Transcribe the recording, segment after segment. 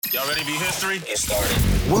Y'all ready to be history? Get started.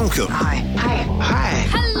 Welcome. Hi.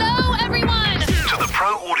 Hello, everyone. To the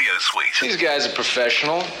Pro Audio Suite. These guys are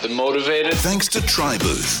professional. They're motivated. Thanks to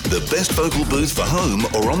TriBooth, the best vocal booth for home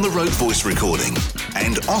or on-the-road voice recording.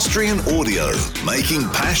 And Austrian Audio, making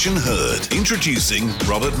passion heard. Introducing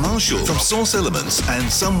Robert Marshall from Source Elements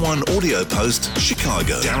and Someone Audio Post,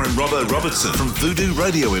 Chicago. Darren Robbo Robertson from Voodoo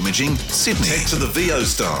Radio Imaging, Sydney. Tech to the VO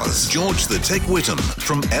Stars, George the Tech Whittam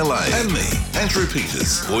from LA. And me, Andrew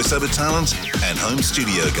Peters, voiceover talent and home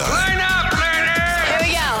studio guy. Line up, learner! Here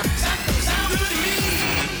we go.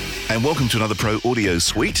 And welcome to another Pro Audio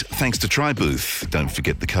Suite, thanks to TriBooth. Don't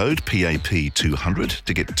forget the code PAP200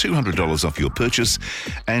 to get $200 off your purchase.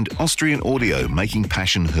 And Austrian Audio, making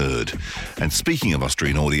passion heard. And speaking of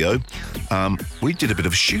Austrian Audio, we did a bit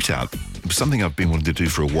of a shootout, something I've been wanting to do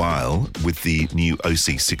for a while with the new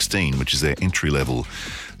OC16, which is their entry-level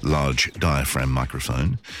large diaphragm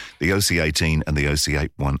microphone, the OC18 and the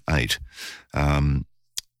OC818. And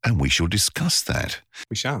we shall discuss that.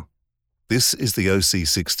 We shall. This is the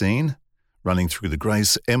OC16 running through the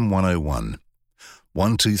Grace M101.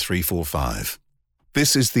 1, 2, 3, 4, 5.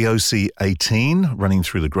 This is the OC18 running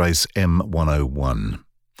through the Grace M101.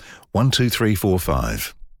 1, 2, 3, 4,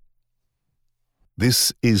 5.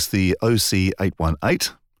 This is the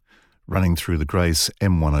OC818 running through the Grace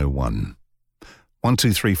M101. 1,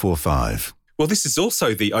 2, 3, 4, 5. Well, this is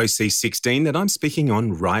also the OC16 that I'm speaking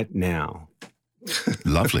on right now.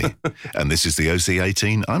 Lovely. And this is the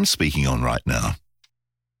OC18 I'm speaking on right now.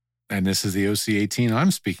 And this is the OC18 I'm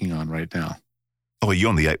speaking on right now. Oh, you're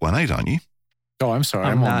on the 818, aren't you? Oh, I'm sorry.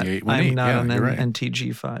 I'm on the 818. I'm not yeah, on you're right.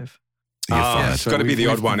 NTG5. You're It's got to be the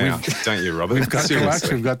odd one out, don't you, Robert? We've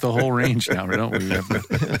got the whole range now, don't we? We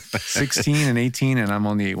have 16 and 18, and I'm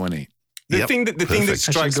on the 818. The thing that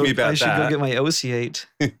strikes me about I should go get my OC8.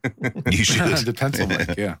 You should. The pencil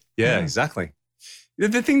mic, yeah. Yeah, exactly.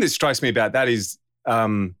 The thing that strikes me about that is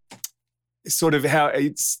sort of how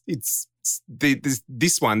this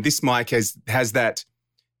mic has that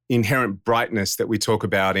inherent brightness that we talk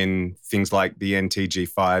about in things like the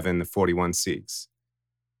NTG5 and the 41.6.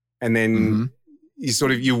 And then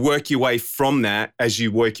you work your way from that as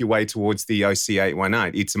you work your way towards the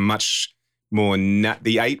OC818. It's a much more,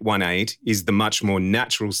 the 818 is the much more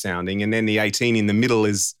natural sounding, and then the 18 in the middle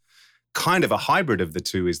is kind of a hybrid of the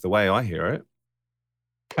two is the way I hear it.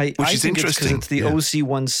 I is think interesting. It's the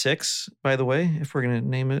OC16, by the way, if we're going to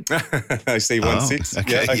name it. OC16. Oh,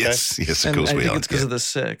 okay. Yes, of And course I we think are. it's because of the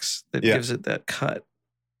 6 that gives it that cut.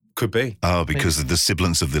 Could be. Oh, because of the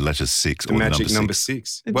sibilance of the letter 6 The or magic the number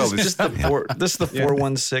 6. 6. Well, This is the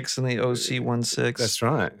 416 and the OC16. That's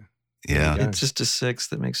right. Yeah, It's just a 6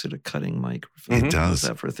 that makes it a cutting microphone. it does. How's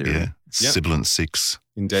that for theory? Yeah, sibilant 6.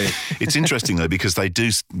 Indeed. It's interesting, though, because they do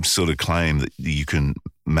sort of claim that you can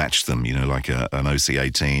match them, like an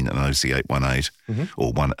OC18 and an OC818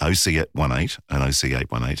 or one OC18 and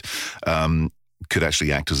OC818 could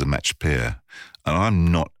actually act as a matched pair. And I'm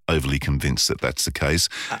not overly convinced that that's the case.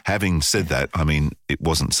 Having said that, I mean, it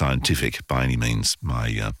wasn't scientific by any means,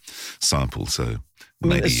 my sample, so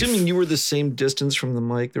maybe assuming you were the same distance from the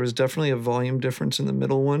mic, there was definitely a volume difference in the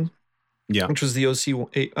middle one. Yeah. Which was the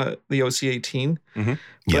OC18. Mm-hmm.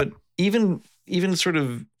 But even sort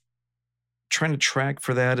of trying to track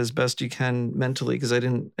for that as best you can mentally, because I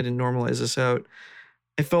didn't normalize this out.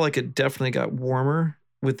 I felt like it definitely got warmer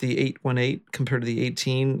with the 818 compared to the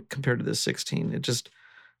 18 compared to the 16. It just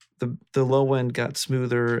the low end got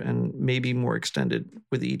smoother and maybe more extended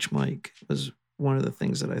with each mic was one of the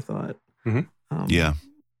things that I thought. Mm-hmm. Yeah.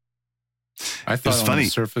 I thought on funny. the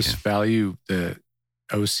surface value, the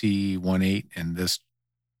OC18 and this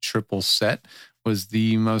triple set was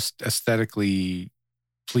the most aesthetically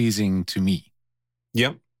pleasing to me.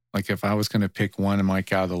 Yep. Like if I was going to pick one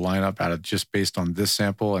mic out of the lineup out of just based on this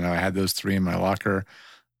sample and I had those 3 in my locker,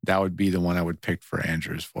 that would be the one I would pick for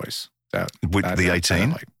Andrew's voice. With the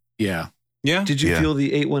 18? Yeah. Yeah. Did you feel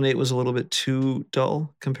the 818 was a little bit too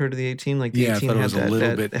dull compared to the 18? Like the 18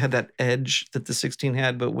 had that edge that the 16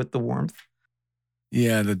 had, but with the warmth?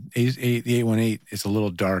 Yeah, the 818 is a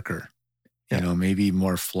little darker, maybe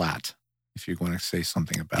more flat, if you want to say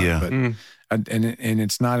something about it. But, and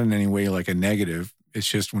it's not in any way like a negative. It's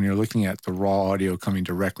just when you're looking at the raw audio coming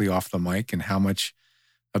directly off the mic and how much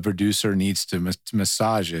a producer needs to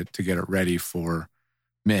massage it to get it ready for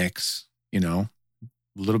mix, a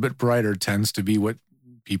little bit brighter tends to be what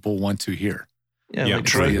people want to hear. Yeah, like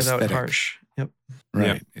bright without harsh. Yep. Right.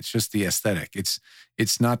 Yep. It's just the aesthetic.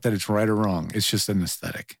 It's not that it's right or wrong. It's just an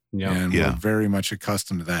aesthetic. Yeah. And we're very much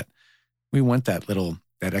accustomed to that. We want that little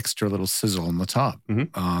that extra little sizzle on the top.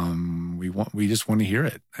 Mm-hmm. We just want to hear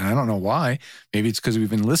it. And I don't know why. Maybe it's because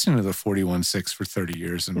we've been listening to the 41.6 for 30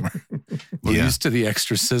 years and we're used to the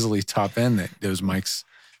extra sizzly top end that those mics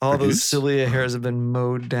all produce. those cilia hairs have been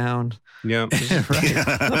mowed down. Yeah.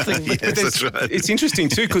 Nothing but That's right. It's interesting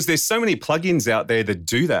too, because there's so many plugins out there that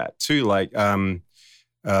do that too. Like the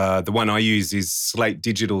one I use is Slate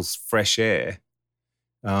Digital's Fresh Air.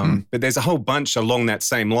 But there's a whole bunch along that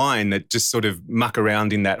same line that just sort of muck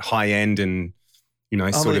around in that high end and,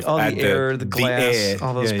 all add the air, the glass, air.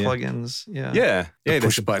 all those plugins. Yeah. The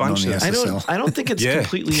push button on the SSL. I don't think it's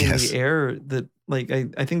completely in the air. That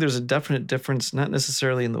I think there's a definite difference, not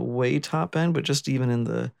necessarily in the way top end, but just even in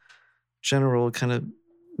the general kind of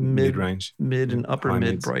mid-range, mid and upper mid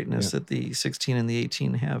mids, brightness that the 16 and the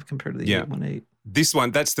 18 have compared to the 818. This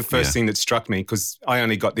one, that's the first thing that struck me because I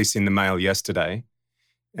only got this in the mail yesterday.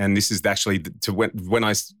 And this is actually when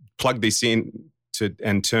I plugged this in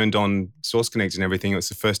and turned on Source Connect and everything, it was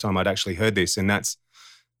the first time I'd actually heard this. And that's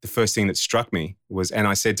the first thing that struck me and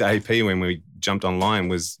I said to AP when we jumped online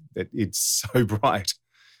was that it's so bright.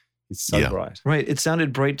 It's so bright. Right. It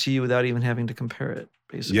sounded bright to you without even having to compare it,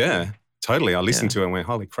 basically. Yeah, totally. I listened to it and went,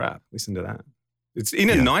 holy crap, listen to that. It's in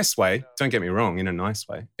a nice way. Don't get me wrong, in a nice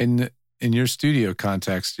way. In your studio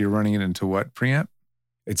context, you're running it into what preamp?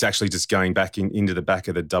 It's actually just going back into the back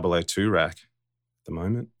of the 002 rack at the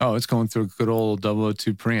moment. Oh, it's going through a good old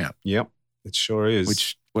 002 preamp. Yep, it sure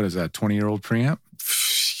is. What is that, 20-year-old preamp?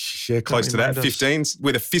 Yeah, close to that. 15s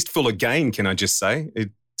with a fistful of gain, can I just say?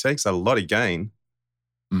 It takes a lot of gain.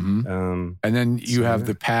 Mm-hmm. And then you have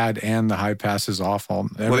the pad and the high passes off. Well,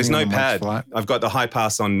 there's no pad. I've got the high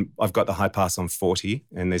pass on 40,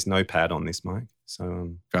 and there's no pad on this mic.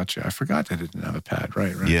 So gotcha. I forgot I didn't have a pad.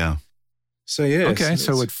 Right. Yeah. So yeah. Okay.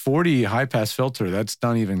 So with 40 high pass filter, that's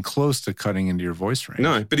not even close to cutting into your voice range.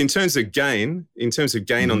 No, but in terms of gain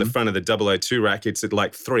on the front of the 002 rack, it's at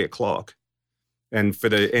like 3 o'clock. And for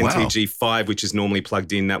the NTG5, which is normally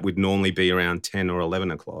plugged in, that would normally be around 10 or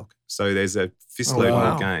 11 o'clock. So there's a fistload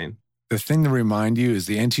more gain. The thing to remind you is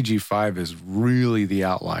the NTG5 is really the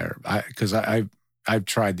outlier. Because I've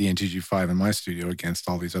tried the NTG5 in my studio against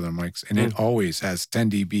all these other mics, and it always has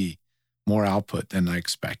 10 dB more output than I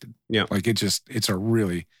expected. Yeah. Like it's a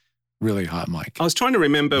really, really hot mic. I was trying to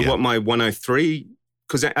remember what my 103...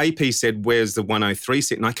 Because AP said, where's the 103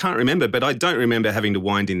 sit? And I can't remember, but I don't remember having to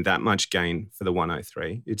wind in that much gain for the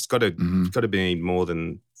 103. It's got to be more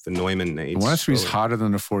than the Neumann needs. The 103 is hotter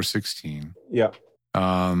than the 416. Yeah. The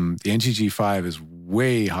NTG5 is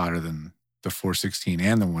way hotter than the 416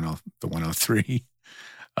 and the 103.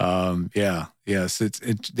 Yes.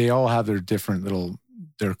 They all have their different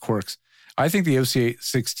their quirks. I think the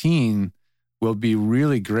OC16 will be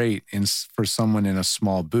really great for someone in a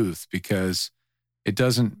small booth because it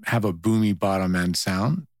doesn't have a boomy bottom end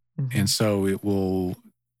sound. Mm-hmm. And so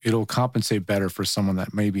it'll compensate better for someone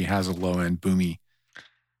that maybe has a low end boomy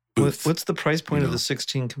booth. What's the price point of the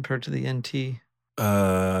 16 compared to the NT?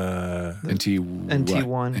 NT1.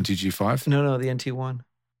 NTG5? No, the NT1.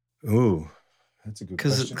 Ooh, that's a good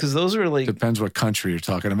question. Because those are like... Depends what country you're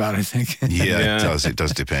talking about, I think. Yeah, it does. It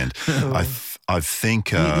does depend. I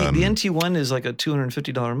think... the NT1 is like a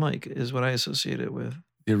 $250 mic is what I associate it with.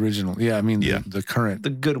 The original. Yeah, I mean the current.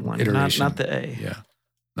 The good one, not the A. Yeah,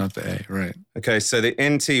 not the A, right. Okay, so the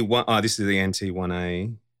NT1... this is the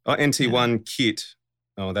NT1A. Oh, NT1 kit.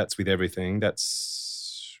 Oh, that's with everything.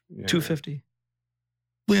 That's... $250.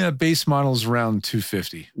 Well, yeah, base model's around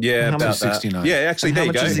 $250. Yeah, about $269. Yeah, actually, there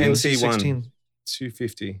you go. The NT1,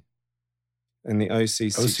 $250. And the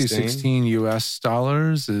OC16. OC16 US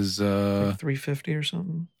dollars is like $350 or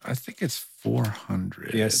something. I think it's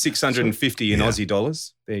 $400. Yeah, $650 in Aussie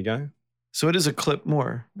dollars. There you go. So it is a clip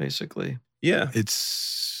more, basically. Yeah.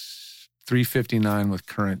 It's $359 with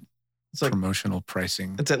current promotional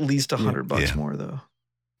pricing. It's at least $100 more though.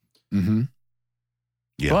 Mm-hmm.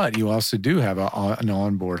 Yeah. But you also do have an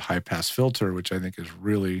onboard high pass filter, which I think is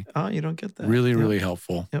really you don't get that. Really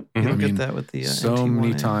helpful. Yep. You don't get that with the so NT1A.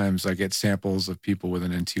 many times I get samples of people with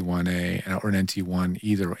an NT1A or an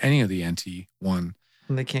NT1, any of the NT1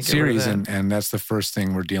 and they can't get series, rid of that. and that's the first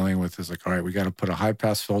thing we're dealing with is like, all right, we got to put a high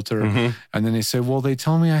pass filter, and then they say, well, they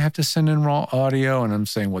tell me I have to send in raw audio, and I'm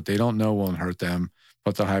saying what they don't know won't hurt them.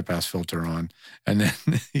 Put the high pass filter on, and then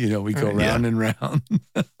we go round and round.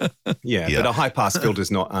 But a high pass filter is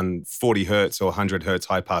not 40 hertz or 100 hertz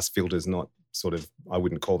high pass filter is not I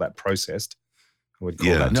wouldn't call that processed. I would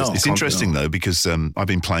call that just it's interesting though because I've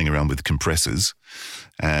been playing around with compressors,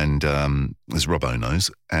 and as Robbo knows,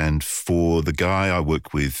 and for the guy I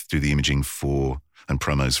work with, do the imaging for and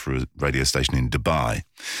promos for a radio station in Dubai,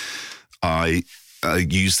 I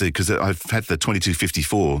used it because I've had the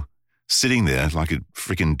 2254 sitting there like a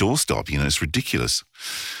freaking doorstop. It's ridiculous.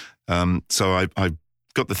 So I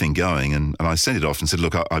got the thing going and I sent it off and said,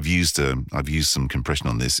 look, I've used some compression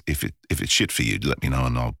on this. If it's shit for you, let me know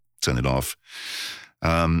and I'll turn it off.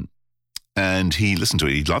 And he listened to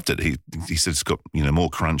it. He loved it. He said it's got more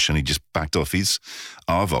crunch, and he just backed off his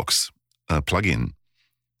RVOX plug-in.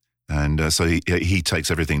 And so he takes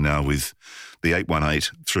everything now with the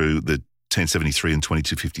 818 through the 1073 and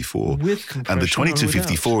 2254. With compression, and the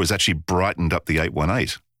 2254 has actually brightened up the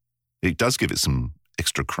 818. It does give it some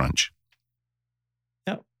extra crunch.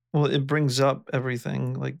 Yeah. Well, it brings up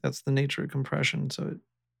everything. Like, that's the nature of compression. So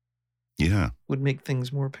it would make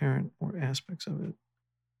things more apparent, more aspects of it.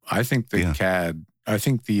 I think the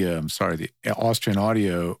Austrian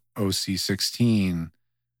Audio OC16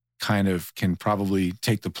 kind of can probably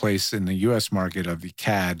take the place in the U.S. market of the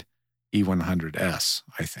CAD E100S,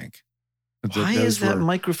 I think. Why is that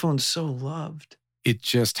microphone so loved? It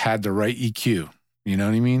just had the right EQ. You know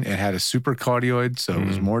what I mean? It had a super cardioid, so it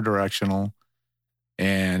was more directional,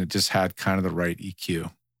 and it just had kind of the right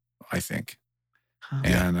EQ, I think.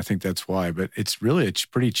 And I think that's why. But it's really a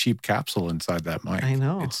pretty cheap capsule inside that mic. I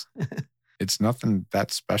know. It's nothing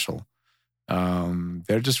that special.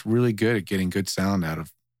 They're just really good at getting good sound out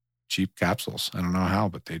of cheap capsules. I don't know how,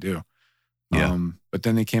 but they do. Yeah. But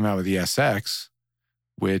then they came out with the SX,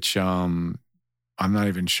 which I'm not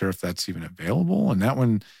even sure if that's even available. And that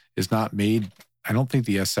one is not made. I don't think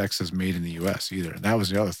the SX is made in the US either. That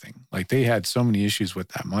was the other thing. Like, they had so many issues with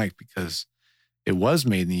that mic because it was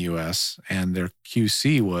made in the US and their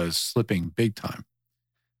QC was slipping big time.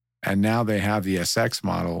 And now they have the SX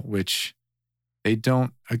model, which they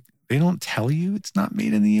don't tell you it's not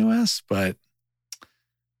made in the US, but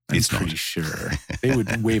I'm pretty sure they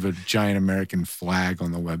would wave a giant American flag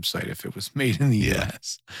on the website if it was made in the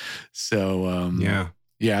US. So,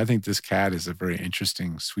 I think this CAD is a very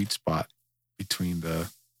interesting sweet spot between the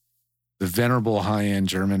venerable high-end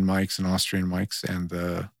German mics and Austrian mics and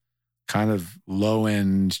the kind of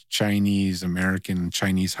low-end Chinese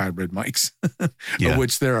hybrid mics, of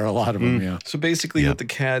which there are a lot of them, So basically with the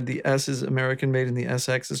CAD, the S is American-made and the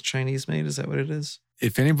SX is Chinese-made. Is that what it is?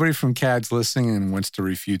 If anybody from CAD's listening and wants to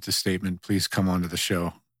refute the statement, please come onto the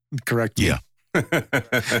show. Correct me. Yeah.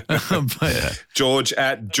 But, George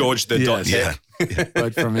at George the dot. Yeah.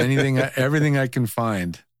 But from everything I can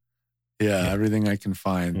find, everything I can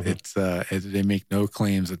find, it's they make no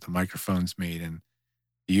claims that the microphone's made in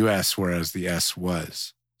the US, whereas the S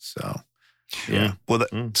was. So, Well,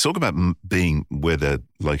 talk about being where the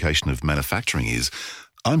location of manufacturing is.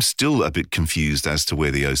 I'm still a bit confused as to where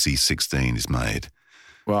the OC16 is made.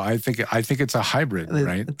 Well, I think it's a hybrid,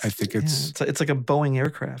 right? I think it's like a Boeing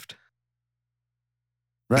aircraft.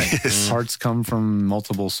 Right. Parts come from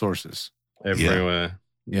multiple sources. Everywhere.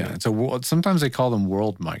 Yeah. Sometimes they call them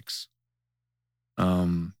world mics.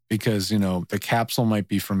 Because, the capsule might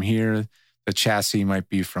be from here, the chassis might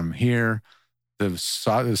be from here, the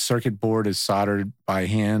circuit board is soldered by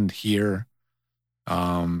hand here.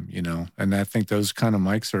 And I think those kind of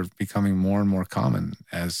mics are becoming more and more common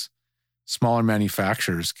as smaller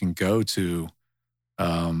manufacturers can go to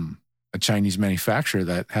a Chinese manufacturer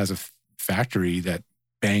that has a factory that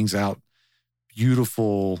bangs out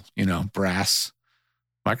beautiful, brass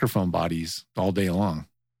microphone bodies all day long.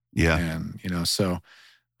 Yeah. And,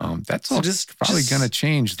 that's all probably going to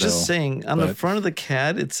change, though. Just saying, on the front of the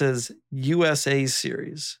CAD, it says USA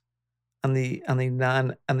series. On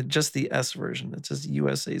just the S version, it says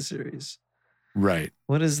USA series. Right.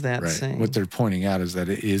 What is that saying? What they're pointing out is that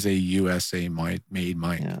it is a USA made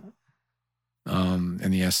mic. Yeah. And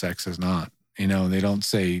the SX is not. They don't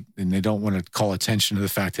say, and they don't want to call attention to the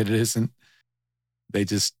fact that it isn't. They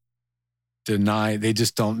just they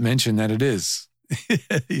just don't mention that it is.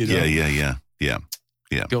 Yeah.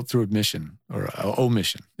 Guilt through admission or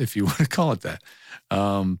omission, if you want to call it that.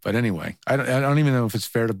 But anyway, I don't even know if it's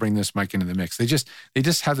fair to bring this mic into the mix. They just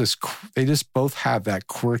have this. They just both have that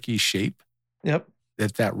quirky shape. Yep.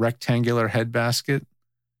 That rectangular head basket,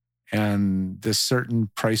 and this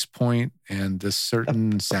certain price point, and this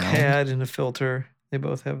certain sound. A pad and a filter. They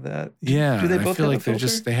both have that. Yeah. Do they both I feel have like a filter?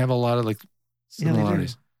 they have a lot of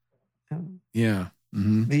similarities. Yeah.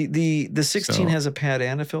 Mm-hmm. The 16 has a pad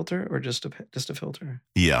and a filter, or just a filter?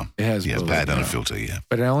 Yeah. It has both, pad and a filter, yeah.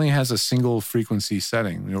 But it only has a single frequency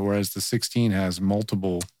setting, whereas the 16 has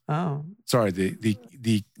multiple. Oh. Sorry, the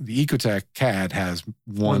Ecotech CAD has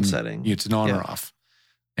one setting. It's an on or off.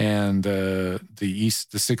 And the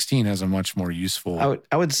 16 has a much more useful.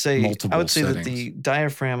 I would say settings. that the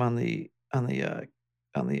diaphragm on the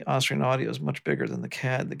Austrian Audio is much bigger than the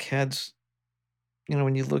CAD. The CAD's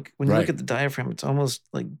when you look at the diaphragm, it's almost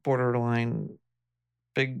like borderline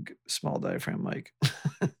big, small diaphragm mic.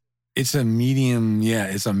 It's a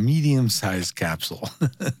medium-sized capsule.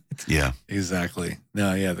 Yeah. Exactly.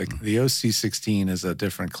 No, yeah, the OC16 is a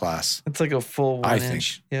different class. It's like a full 1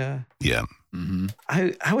 inch. think. Yeah. Yeah.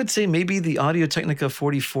 Mm-hmm. I would say maybe the Audio-Technica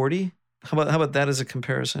 4040. How about that as a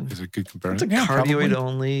comparison? Is a good comparison. It's a cardioid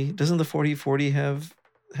only. Doesn't the 4040 have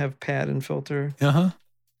pad and filter? Uh-huh.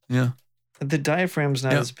 Yeah. The diaphragm's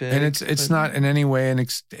not as big. And it's not in any way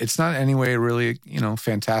it's not in any way really,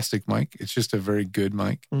 fantastic mic. It's just a very good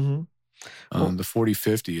mic. Mm-hmm. The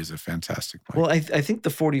 4050 is a fantastic mic. Well, I think the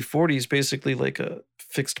 4040 is basically like a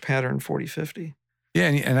fixed pattern 4050. Yeah,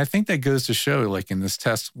 and I think that goes to show, like in this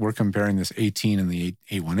test, we're comparing this 18 and the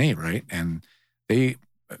 818, right? And they,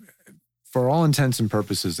 for all intents and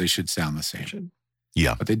purposes, they should sound the same.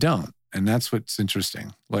 Yeah. But they don't. And that's what's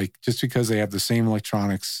interesting. Like, just because they have the same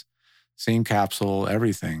electronics, same capsule,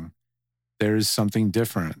 everything, there's something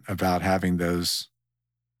different about having those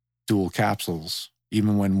dual capsules,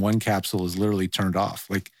 even when one capsule is literally turned off.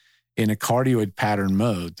 Like in a cardioid pattern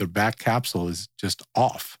mode, the back capsule is just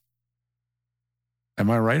off.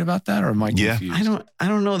 Am I right about that, or am I confused? I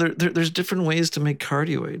don't know. There's different ways to make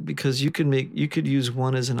cardioid, because you could use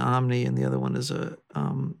one as an omni and the other one as a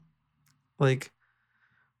like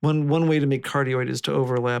one way to make cardioid is to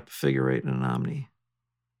overlap a figure eight and an omni.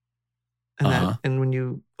 And and when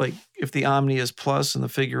you, like, if the omni is plus and the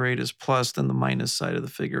figure eight is plus, then the minus side of the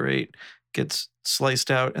figure eight gets sliced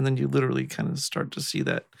out, and then you literally kind of start to see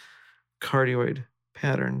that cardioid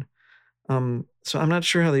pattern. So I'm not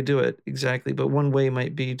sure how they do it exactly, but one way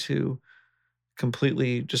might be to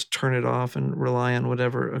completely just turn it off and rely on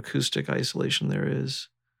whatever acoustic isolation there is,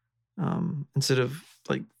 instead of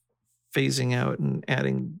like phasing out and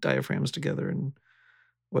adding diaphragms together and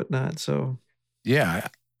whatnot. So yeah.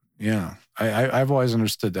 I've always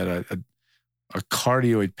understood that a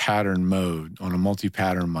cardioid pattern mode on a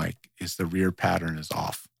multi-pattern mic is the rear pattern is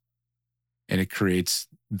off, and it creates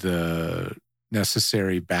the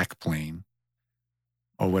necessary backplane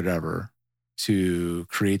or whatever to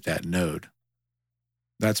create that node.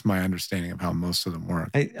 That's my understanding of how most of them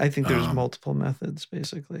work. I think there's multiple methods,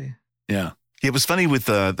 basically. Yeah. It was funny with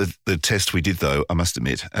the test we did, though, I must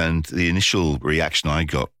admit, and the initial reaction I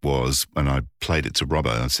got was when I played it to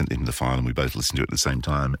Robbo, I sent him the file and we both listened to it at the same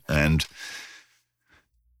time. And,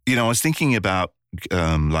 I was thinking about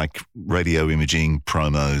like radio imaging,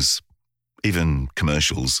 promos, even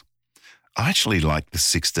commercials. I actually liked the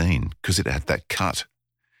 16 because it had that cut.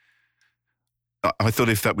 I thought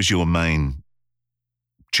if that was your main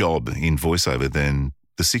job in voiceover, then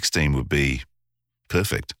the 16 would be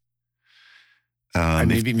perfect.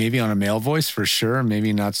 Maybe on a male voice for sure.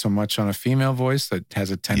 Maybe not so much on a female voice that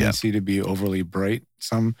has a tendency to be overly bright.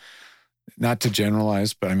 Some, not to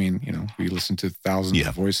generalize, but I mean, we listen to thousands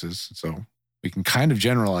of voices, so we can kind of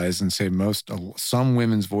generalize and say some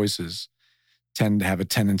women's voices tend to have a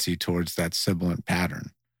tendency towards that sibilant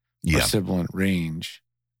pattern or sibilant range.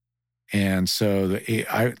 And so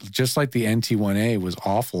just like the NT1A was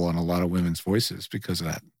awful on a lot of women's voices because of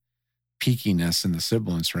that peakiness in the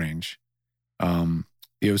sibilance range. The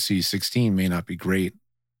OC16 may not be great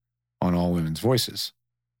on all women's voices.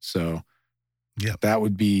 So that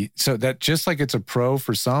would be, so that just like it's a pro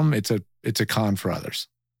for some, it's a con for others.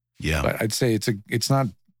 Yeah. But I'd say it's not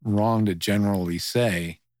wrong to generally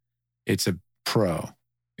say it's a pro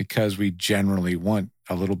because we generally want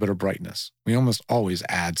a little bit of brightness. We almost always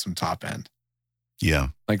add some top end. Yeah.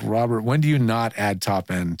 Like Robert, when do you not add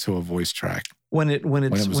top end to a voice track? When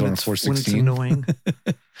it's annoying.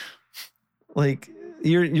 Like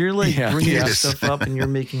you're like bringing stuff up and you're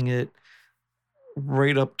making it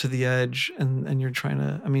right up to the edge, and you're trying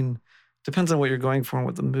to, I mean, depends on what you're going for and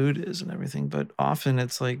what the mood is and everything, but often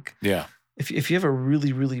it's like, if you have a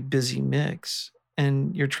really, really busy mix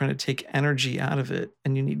and you're trying to take energy out of it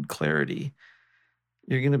and you need clarity,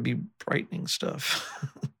 you're going to be brightening stuff.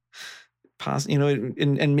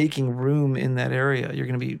 And making room in that area, you're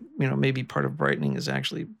going to be, maybe part of brightening is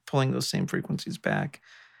actually pulling those same frequencies back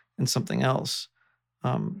and something else.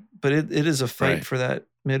 But it is a fight for that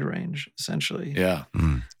mid-range, essentially. Yeah.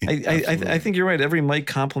 I think you're right. Every mic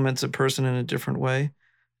complements a person in a different way.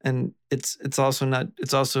 And it's also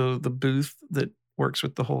the booth that works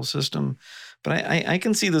with the whole system. But I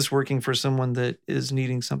can see this working for someone that is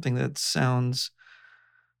needing something that sounds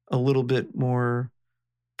a little bit more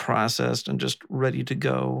processed and just ready to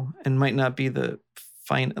go, and might not be the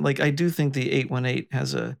fine. Like, I do think the 818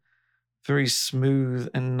 has a very smooth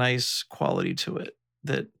and nice quality to it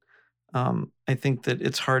that I think that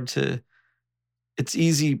it's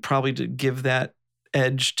easy probably to give that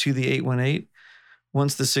edge to the 818,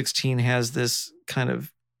 once the 16 has this kind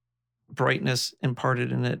of brightness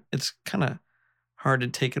imparted in it, it's kind of hard to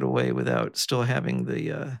take it away without still having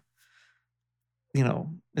the,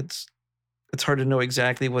 it's hard to know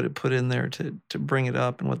exactly what it put in there to bring it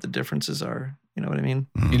up and what the differences are. You know what I mean?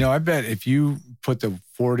 I bet if you put the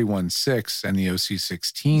 416 and the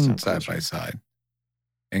OC16 side by side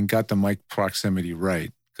and got the mic proximity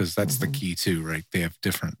right, because that's the key too, right? They have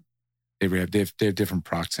different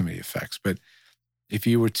proximity effects. But if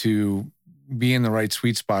you were to be in the right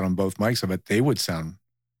sweet spot on both mics, I bet they would sound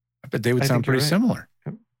pretty similar.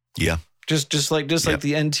 Yep. Yeah. Just like the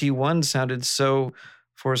NT1 sounded so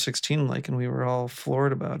 416 like, and we were all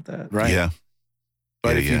floored about that. Right. Yeah.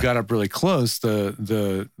 But if you got up really close,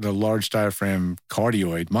 the large diaphragm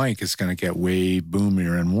cardioid mic is going to get way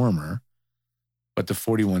boomier and warmer. But the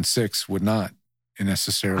 416 would not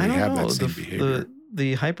necessarily have that same behavior.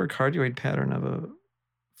 The hypercardioid pattern of a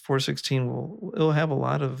 416 it'll have a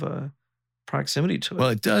lot of proximity to it. Well,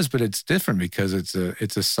 it does, but it's different because it's a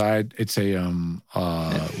what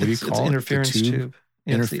do you call it? Interference tube.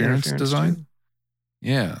 Yeah, interference design. Tube.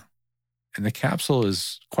 Yeah. And the capsule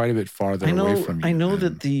is quite a bit farther away from you. I know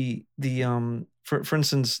that for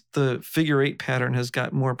instance, the figure 8 pattern has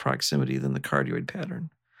got more proximity than the cardioid pattern.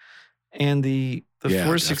 And the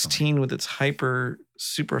 416 definitely. With its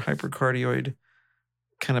super hypercardioid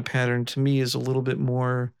kind of pattern, to me, is a little bit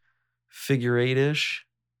more figure 8-ish.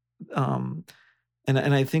 And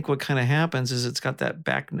I think what kind of happens is it's got that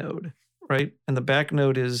back node, right? And the back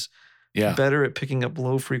node is better at picking up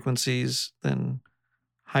low frequencies than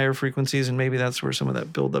higher frequencies, and maybe that's where some of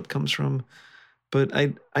that buildup comes from. But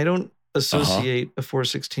I don't associate a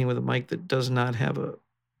 416 with a mic that does not have a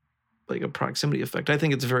proximity effect. I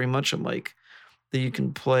think it's very much a mic that you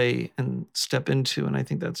can play and step into, and I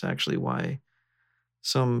think that's actually why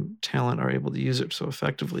some talent are able to use it so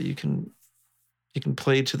effectively. You can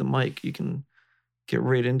play to the mic, you can get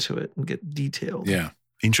right into it and get detailed. Yeah.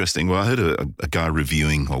 Interesting. Well, I heard a guy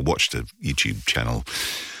reviewing, or watched a YouTube channel,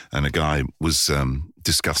 and a guy was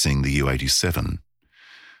discussing the U87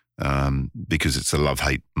 because it's a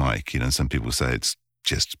love-hate mic. Some people say it's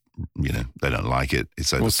just, they don't like it.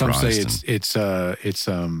 It's overpriced. Well, some say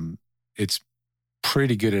it's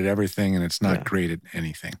pretty good at everything and it's not great at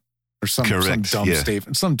anything. Or some dumb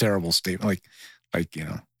statement, some terrible statement, like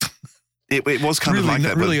It was kind really, of like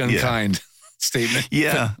that. Really unkind statement.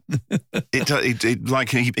 Yeah.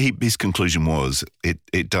 His conclusion was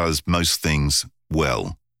it does most things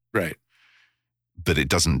well. Right. But it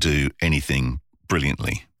doesn't do anything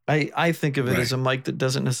brilliantly. I think of it as a mic that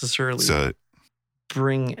doesn't necessarily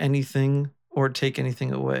bring anything or take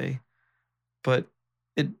anything away. But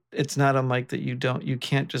it's not a mic that you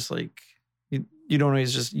can't just you don't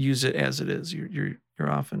always just use it as it is. You're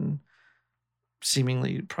often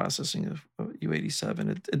seemingly processing a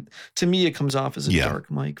U87. To me, it comes off as a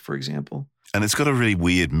dark mic, for example. And it's got a really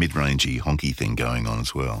weird mid-rangey honky thing going on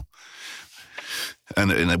as well.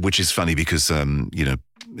 And which is funny because,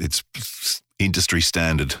 it's industry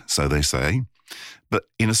standard, so they say. But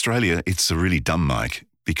in Australia, it's a really dumb mic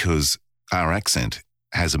because our accent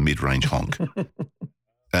has a mid-range honk.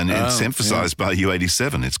 And it's emphasized by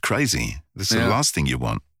U87. It's crazy. That's the last thing you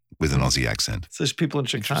want with an Aussie accent. So there's people in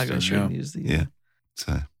Chicago shouldn't use the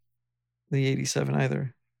the 87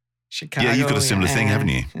 either. Chicago. Yeah, you've got a similar thing, haven't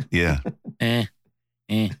you? Yeah. Yep.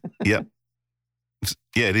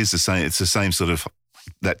 Yeah, it is the same. It's the same sort of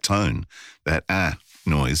that tone, that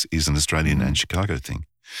noise is an Australian and Chicago thing.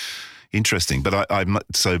 Interesting. But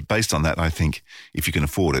so based on that, I think if you can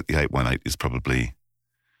afford it, the 818 is probably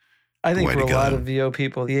I think for a lot of VO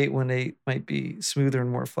people, the 818 might be smoother and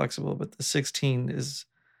more flexible, but the 16 is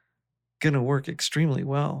going to work extremely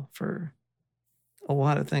well for a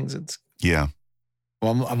lot of things.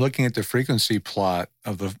 Well, I'm looking at the frequency plot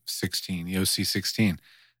of the 16, the OC16.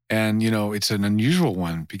 And, it's an unusual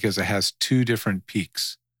one because it has two different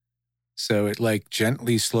peaks. So it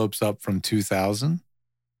gently slopes up from 2,000,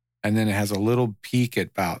 and then it has a little peak at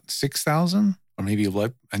about 6,000, or maybe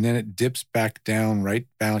and then it dips back down, right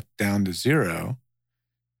back down to 0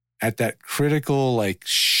 at that critical,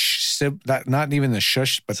 that not even the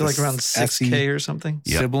shush, but so around 6K or something?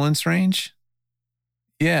 Sibilance range.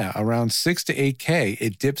 Yeah, around 6 to 8K,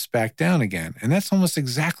 it dips back down again. And that's almost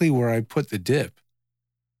exactly where I put the dip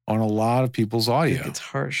on a lot of people's audio. It's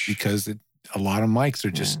harsh. Because a lot of mics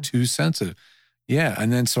are just too sensitive. Yeah,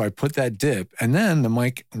 and then so I put that dip, and then the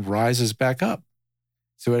mic rises back up.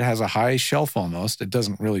 So it has a high shelf almost. It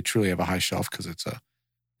doesn't really truly have a high shelf because it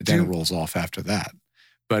rolls off after that.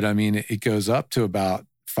 But I mean, it goes up to about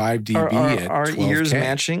 5 dB at 12K. Are ears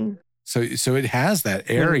matching? So it has that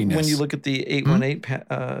airiness. When you look at the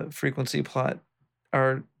 818 frequency plot,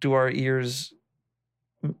 do our ears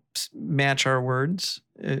match our words?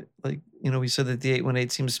 We said that the 818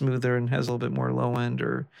 seems smoother and has a little bit more low end,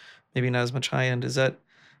 or maybe not as much high end. Is that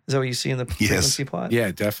what you see in the frequency plot?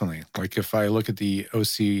 Yeah, definitely. Like if I look at the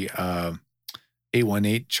OC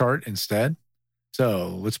 818 chart instead, so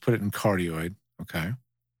let's put it in cardioid. Okay,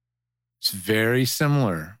 it's very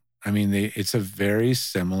similar. I mean, it's a very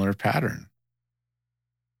similar pattern,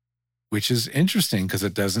 which is interesting because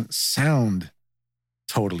it doesn't sound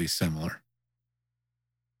totally similar.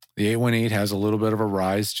 The 818 has a little bit of a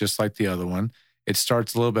rise, just like the other one. It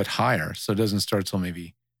starts a little bit higher, so it doesn't start till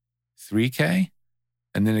maybe 3K,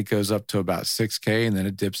 and then it goes up to about 6K, and then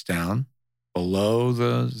it dips down below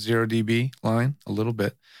the 0 dB line a little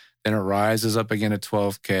bit. Then it rises up again at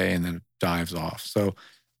 12K, and then it dives off. So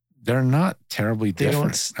they're not terribly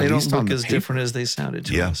different. They don't look as different as they sounded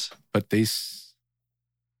to us. But they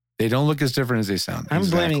don't look as different as they sound. I'm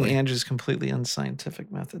blaming Andrew's completely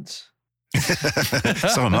unscientific methods.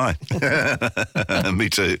 So am I. Me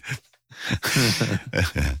too.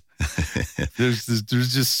 There's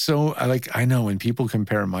just so, I know when people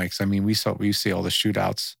compare mics, I mean, we see all the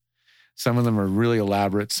shootouts. Some of them are really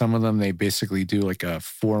elaborate. Some of them, they basically do like a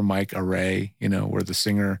 4 mic array, where the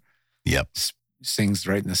singer sings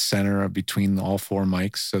right in the center between all 4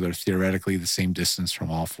 mics. So they're theoretically the same distance from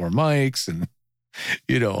all 4 mics and,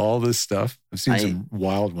 all this stuff. I've seen some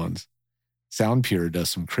wild ones. Sound Pure does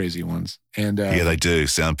some crazy ones. And they do.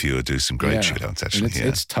 Sound Pure do some great shootouts, actually.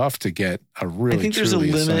 It's tough to get a really, I think there's a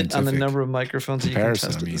limit on the number of microphones that you can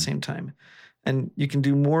test at the same time. And you can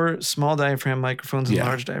do more small diaphragm microphones and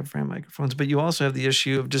large diaphragm microphones, but you also have the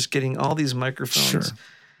issue of just getting all these microphones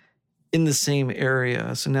in the same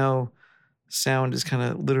area. So now sound is kind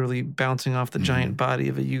of literally bouncing off the giant body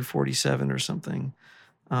of a U-47 or something.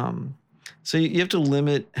 So you have to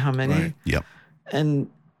limit how many. Right. Yep.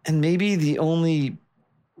 And maybe the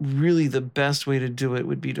best way to do it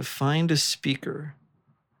would be to find a speaker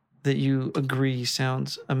that you agree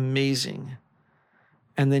sounds amazing,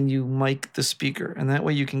 and then you mic the speaker. And that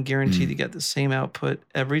way you can guarantee to get the same output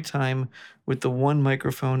every time with the one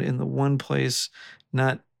microphone in the one place,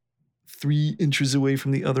 not 3 inches away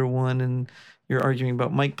from the other one, and you're arguing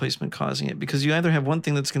about mic placement causing it. Because you either have one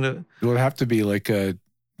thing that's going to... It would have to be like a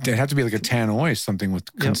tannoy, something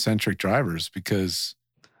with concentric drivers, because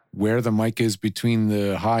where the mic is between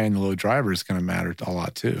the high and the low driver is going to matter a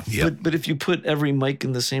lot too. Yep. But if you put every mic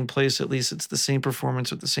in the same place, at least it's the same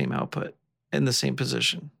performance with the same output in the same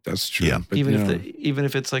position. That's true. Yeah. But even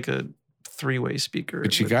if it's like a 3-way speaker.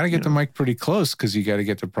 But you got to get the mic pretty close, because you got to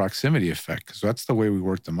get the proximity effect, because that's the way we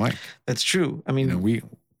work the mic. That's true. I mean,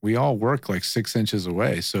 we all work like 6 inches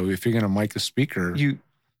away. So if you're going to mic a speaker, you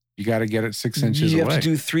got to get it 6 inches away. You have to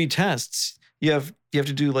do 3 tests. You have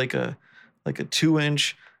to do like a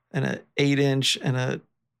 2-inch and a 8-inch and a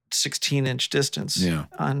 16-inch distance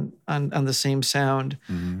on the same sound,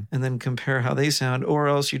 and then compare how they sound. Or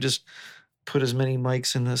else you just put as many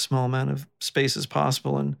mics in a small amount of space as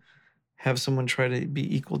possible and have someone try to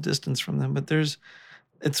be equal distance from them. But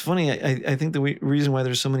it's funny. I think the reason why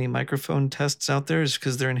there's so many microphone tests out there is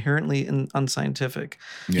because they're inherently unscientific.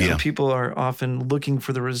 Yeah. So people are often looking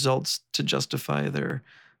for the results to justify their...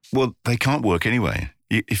 Well, they can't work anyway.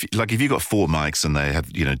 If you've got 4 mics and they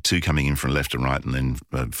have 2 coming in from left and right, and then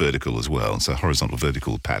vertical as well, so horizontal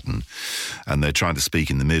vertical pattern, and they're trying to speak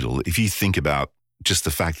in the middle. If you think about just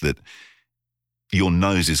the fact that your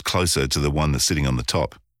nose is closer to the one that's sitting on the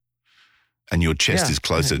top, and your chest is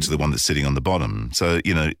closer to the one that's sitting on the bottom. So,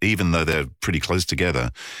 even though they're pretty close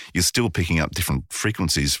together, you're still picking up different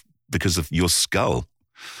frequencies because of your skull.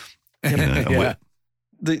 The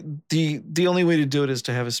only way to do it is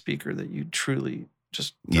to have a speaker that you truly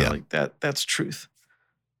just like that. That's truth.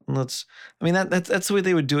 And that's the way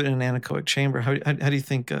they would do it in an anechoic chamber. How do you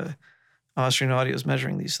think Austrian Audio is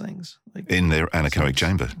measuring these things? Like in their anechoic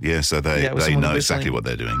chamber? Yeah. So they know exactly what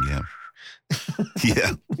they're doing. Yeah.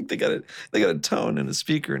 Yeah. They got a tone and a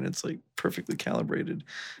speaker, and it's like perfectly calibrated.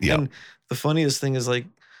 Yeah. And the funniest thing is, like,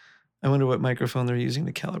 I wonder what microphone they're using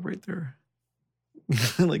to calibrate their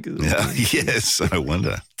yes, I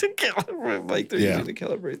wonder. To calibrate mic they're using to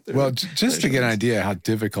calibrate their... Well, just to get an idea how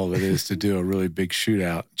difficult it is to do a really big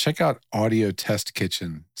shootout, check out Audio Test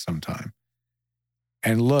Kitchen sometime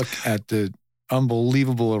and look at the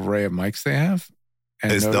unbelievable array of mics they have.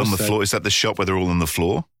 And is on the floor? Is that the shop where they're all on the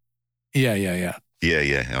floor? Yeah. Yeah.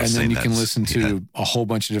 And then you can listen to a whole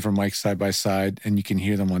bunch of different mics side by side, and you can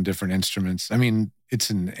hear them on different instruments. I mean, it's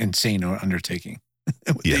an insane undertaking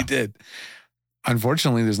what they did.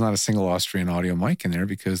 Unfortunately, there's not a single Austrian Audio mic in there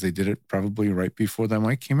because they did it probably right before that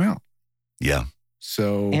mic came out. Yeah.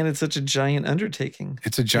 And it's such a giant undertaking.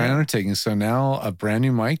 It's a giant undertaking. So now a brand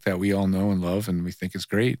new mic that we all know and love and we think is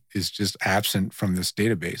great is just absent from this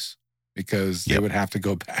database because they would have to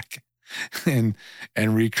go back and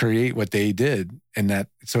recreate what they did. And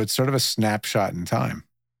so it's sort of a snapshot in time,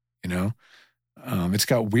 you know? It's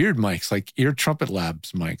got weird mics like Ear Trumpet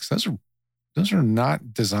Labs mics. Those are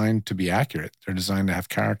not designed to be accurate. They're designed to have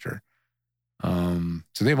character. So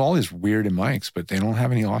they have all these weird mics, but they don't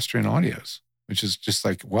have any Austrian audios, which is just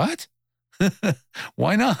like, what?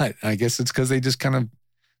 Why not? I guess it's because they just kind of,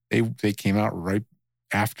 they came out right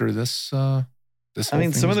after this. I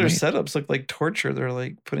mean, some of their setups look like torture. They're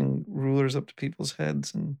like putting rulers up to people's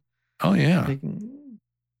heads and. Oh yeah.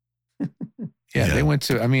 They went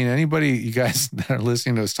to, I mean, anybody, you guys that are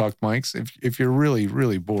listening to us talk mics, if you're really,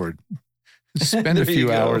 really bored, spend a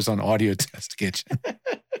few hours on Audio Test Kitchen.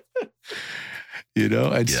 You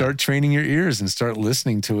know, and start training your ears and start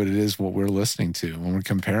listening to what it is what we're listening to when we're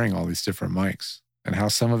comparing all these different mics and how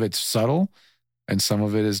some of it's subtle and some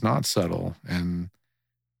of it is not subtle. And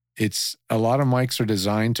it's a lot of mics are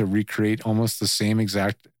designed to recreate almost the same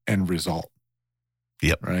exact end result.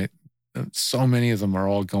 Yep. Right. So many of them are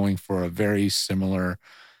all going for a very similar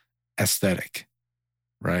aesthetic.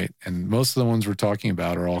 Right. And most of the ones we're talking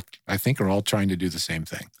about are all trying to do the same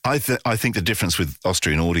thing. I think the difference with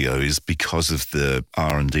Austrian Audio is because of the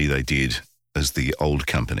R&D they did as the old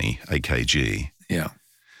company, AKG. Yeah.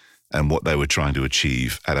 And what they were trying to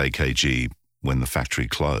achieve at AKG when the factory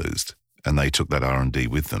closed. And they took that R&D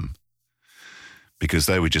with them. Because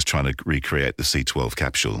they were just trying to recreate the C12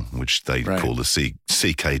 capsule, which they call the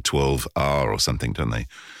CK12R or something, don't they?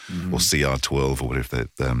 Mm-hmm. Or CR12 or whatever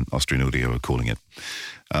that Austrian Audio are calling it.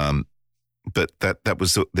 But that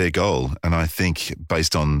was their goal. And I think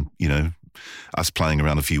based on, you know, us playing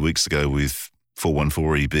around a few weeks ago with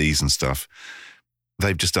 414 EBs and stuff,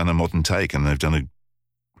 they've just done a modern take and they've done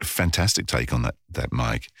a fantastic take on that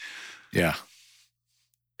mic. Yeah.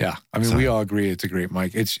 Yeah. I mean, we all agree it's a great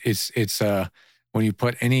mic. It's when you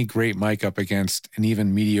put any great mic up against an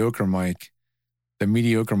even mediocre mic, the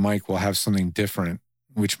mediocre mic will have something different,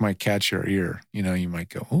 which might catch your ear. You know, you might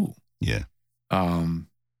go, ooh. Yeah.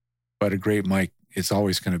 But a great mic, it's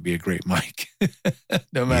always going to be a great mic,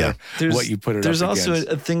 no matter what you put it up There's against. also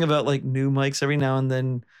a thing about like new mics every now and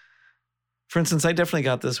then. For instance, I definitely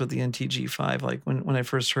got this with the NTG5. Like when I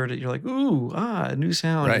first heard it, you're like, ooh, a new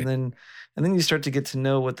sound. Right. And then you start to get to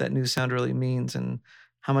know what that new sound really means and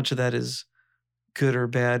how much of that is good or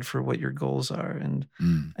bad for what your goals are. And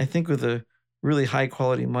I think with a really high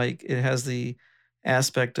quality mic, it has the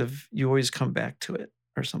aspect of you always come back to it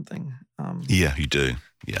or something. Yeah, you do.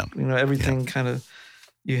 Yeah. You know, everything kind of,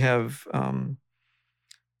 you have,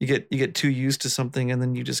 you get too used to something and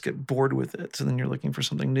then you just get bored with it. So then you're looking for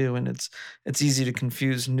something new, and it's easy to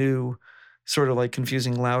confuse new, sort of like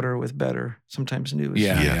confusing louder with better. Sometimes new is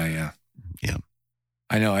Yeah.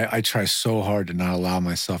 I know. I try so hard to not allow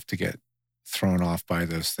myself to get thrown off by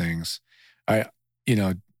those things.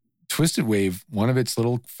 Twisted Wave, one of its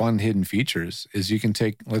little fun hidden features is you can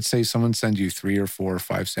take, let's say someone sends you 3 or 4 or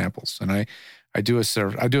 5 samples, and I do a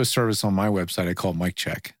service on my website I call Mic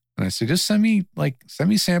Check, and I say just send me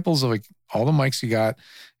samples of like all the mics you got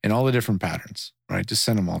and all the different patterns, right? Just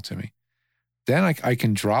send them all to me. Then I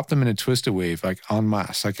can drop them in a Twisted Wave like en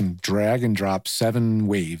masse. I can drag and drop 7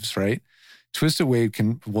 waves, right? Twisted Wave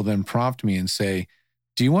will then prompt me and say,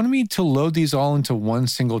 do you want me to load these all into one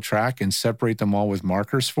single track and separate them all with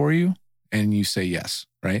markers for you? And you say yes,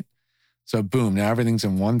 right? So boom, now everything's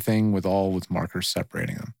in one thing with markers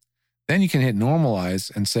separating them. Then you can hit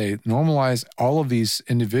normalize and say, normalize all of these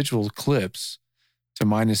individual clips to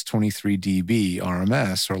minus 23 dB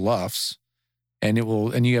RMS or LUFS. And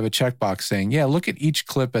you have a checkbox saying, yeah, look at each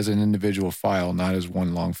clip as an individual file, not as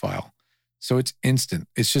one long file. So it's instant.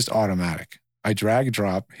 It's just automatic. I drag,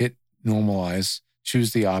 drop, hit normalize,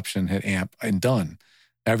 choose the option, hit amp, and done.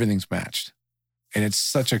 Everything's matched. And it's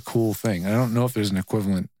such a cool thing. I don't know if there's an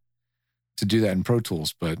equivalent to do that in Pro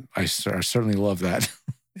Tools, but I certainly love that.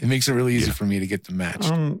 It makes it really easy for me to get them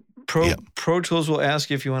matched. Pro Tools will ask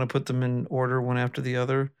you if you want to put them in order one after the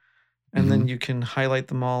other. And then you can highlight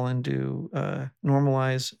them all and do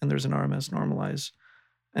normalize, and there's an RMS normalize.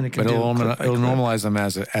 And it can it'll normalize them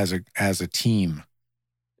as a team.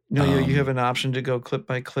 No, you have an option to go clip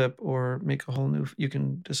by clip or make a whole new. You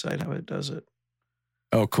can decide how it does it.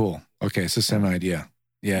 Oh, cool. Okay, it's the same idea.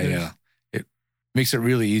 Yeah. It makes it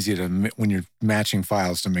really easy when you're matching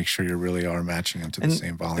files to make sure you really are matching them to the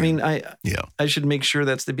same volume. I mean, I should make sure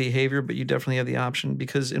that's the behavior, but you definitely have the option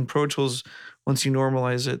because in Pro Tools, once you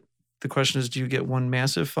normalize it, the question is, do you get one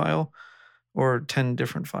massive file or 10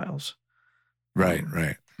 different files? Right.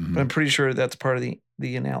 But I'm pretty sure that's part of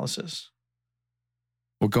the analysis.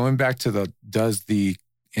 Well, going back to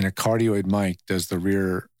in a cardioid mic, does the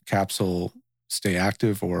rear capsule stay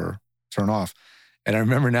active or turn off? And I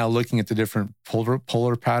remember now looking at the different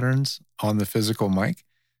polar patterns on the physical mic.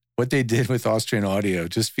 What they did with Austrian Audio,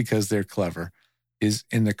 just because they're clever, is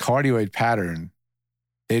in the cardioid pattern,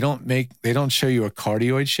 they don't show you a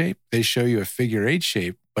cardioid shape. They show you a figure 8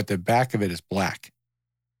 shape, but the back of it is black.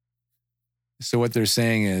 So what they're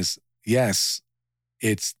saying is, yes,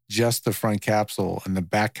 it's just the front capsule and the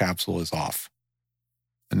back capsule is off.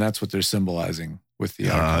 And that's what they're symbolizing with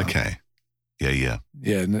the icon. Okay. Yeah.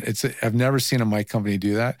 Yeah, and I've never seen a mic company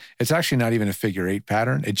do that. It's actually not even a figure 8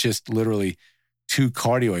 pattern. It's just literally 2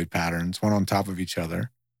 cardioid patterns, one on top of each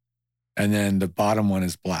other. And then the bottom one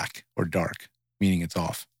is black or dark, meaning it's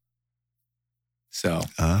off. So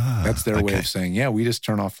that's their way of saying, yeah, we just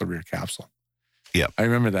turn off the rear capsule. Yeah. I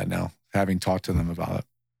remember that now, having talked to them about it.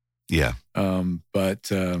 Yeah.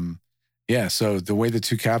 Yeah, so the way the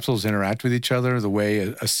 2 capsules interact with each other, the way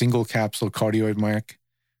a single capsule cardioid mic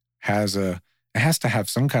it has to have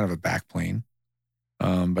some kind of a backplane,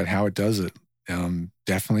 but how it does it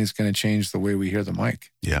definitely is going to change the way we hear the mic.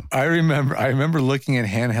 Yeah. I remember looking at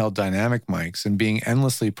handheld dynamic mics and being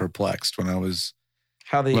endlessly perplexed when I was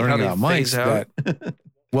learning about mics. How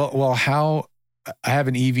I have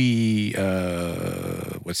an EV,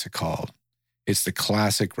 what's it called? It's the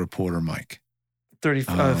classic reporter mic.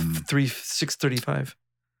 635.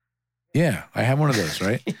 Yeah, I have one of those,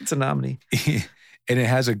 right? It's an Omni. And it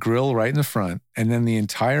has a grill right in the front, and then the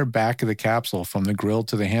entire back of the capsule from the grill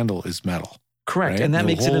to the handle is metal. Correct, right? and that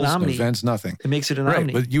makes it an Omni. No vents, nothing. It makes it an right,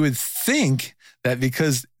 Omni. But you would think that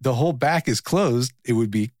because the whole back is closed, it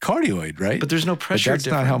would be cardioid, right? But there's no pressure difference.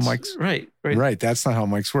 Not how mics. Right. Right, that's not how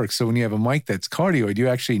mics work. So when you have a mic that's cardioid, you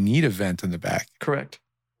actually need a vent in the back. Correct.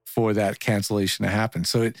 For that cancellation to happen.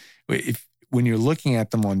 So when you're looking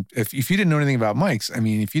at them if you didn't know anything about mics, I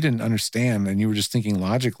mean, if you didn't understand and you were just thinking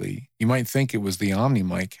logically, you might think it was the Omni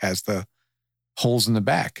mic has the holes in the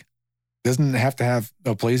back. Doesn't have to have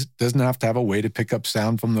a place, doesn't have to have a way to pick up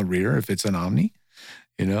sound from the rear if it's an Omni.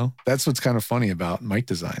 You know, that's what's kind of funny about mic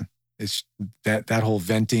design. It's that whole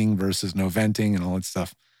venting versus no venting and all that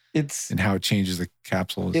stuff. And how it changes the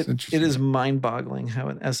capsule is interesting. It is mind-boggling how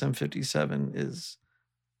an SM57 is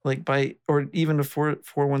or even a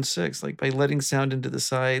 416, like by letting sound into the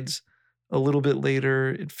sides a little bit later,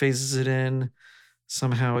 it phases it in.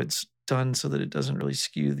 Somehow it's done so that it doesn't really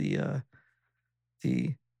skew the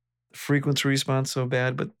frequency response so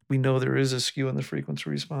bad, but we know there is a skew in the frequency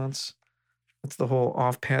response. That's the whole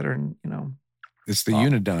off pattern, It's the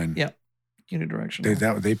unidyne. Yeah,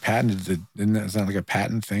 unidirectional. They patented it. Isn't that like a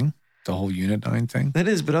patent thing? The whole unidyne thing? That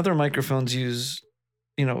is, but other microphones use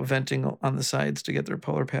venting on the sides to get their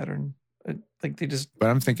polar pattern. But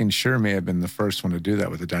I'm thinking Shure may have been the first one to do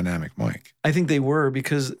that with a dynamic mic. I think they were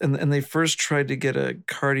because they first tried to get a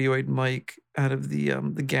cardioid mic out of the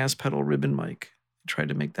gas pedal ribbon mic. Tried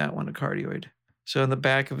to make that one a cardioid. So on the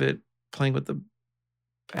back of it, playing with the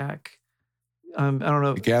back, I don't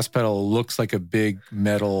know. The gas pedal looks like a big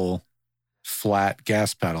metal flat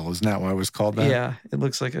gas pedal. Isn't that why it was called that? Yeah, it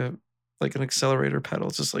looks like an accelerator pedal.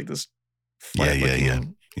 It's just like this flat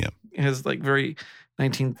looking. Yeah. It has like very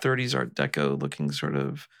 1930s Art Deco looking sort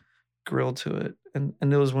of grill to it. And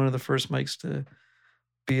it was one of the first mics to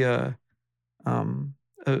be a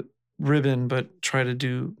ribbon, but try to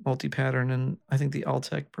do multi-pattern. And I think the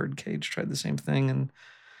Altec Birdcage tried the same thing. And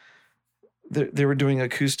they were doing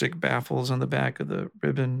acoustic baffles on the back of the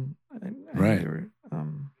ribbon. Right.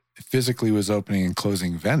 It physically was opening and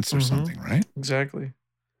closing vents or something, right? Exactly.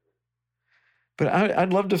 But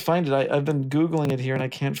I'd love to find it. I've been Googling it here and I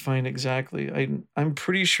can't find exactly. I'm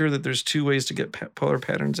pretty sure that there's 2 ways to get polar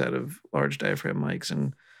patterns out of large diaphragm mics.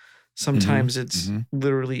 And sometimes it's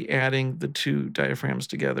literally adding the 2 diaphragms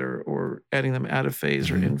together or adding them out of phase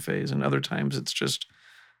or in phase. And other times it's just,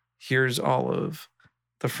 here's all of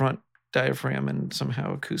the front diaphragm and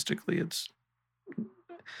somehow acoustically it's,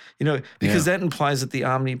 because that implies that the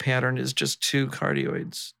Omni pattern is just 2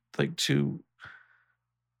 cardioids, like two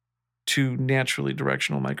naturally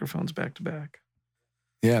directional microphones back to back.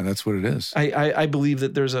 Yeah, that's what it is. I believe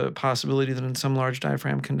that there's a possibility that in some large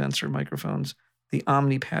diaphragm condenser microphones, the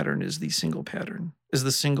Omni pattern is the single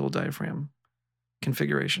diaphragm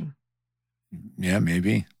configuration. Yeah,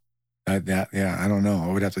 maybe. I don't know.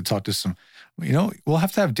 I would have to talk to some, we'll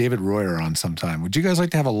have to have David Royer on sometime. Would you guys like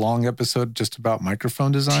to have a long episode just about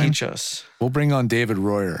microphone design? Teach us. We'll bring on David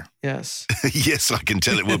Royer. Yes. Yes, I can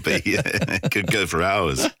tell it would be. It could go for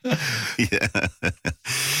hours. Yeah.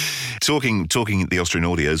 Talking the Austrian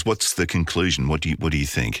audios, what's the conclusion? What do you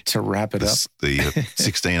think? To wrap it up, the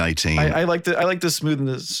 1618. I like the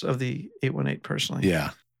smoothness of the 818 personally. Yeah.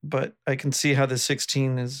 But I can see how the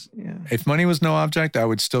 16 is. Yeah. If money was no object, I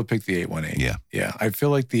would still pick the 818. Yeah. Yeah. I feel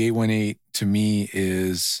like the 818 to me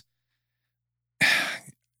is,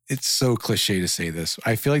 it's so cliche to say this.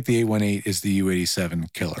 I feel like the 818 is the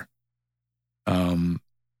U87 killer.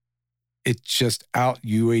 It just out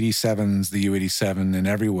U87's the U87 in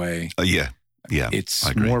every way. Yeah.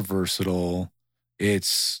 It's more versatile. It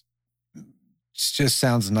just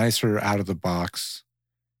sounds nicer out of the box.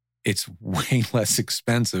 It's way less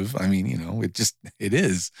expensive. I mean, it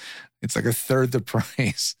is. It's like a third the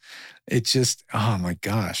price. It just, oh my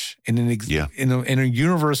gosh. In a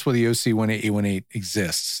universe where the OC18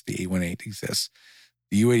 exists, the 818 exists,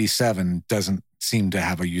 the U87 doesn't seem to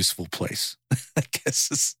have a useful place. I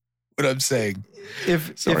guess is what I'm saying.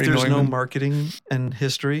 If there's no marketing and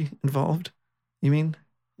history involved, you mean?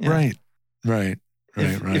 Yeah. Right.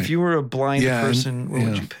 If you were a blind person, what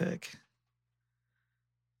would you pick?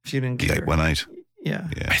 If you didn't care. The 818. Yeah.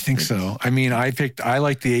 I think so. I mean, I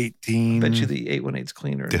like the 18. I bet you the 818's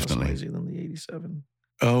cleaner and less Definitely. noisy than the 87.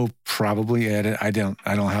 Oh, probably. I don't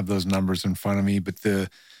have those numbers in front of me, but the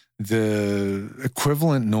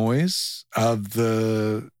equivalent noise of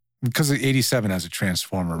because the 87 has a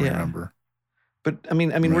transformer, remember? But I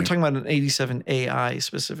mean, we're talking about an 87 AI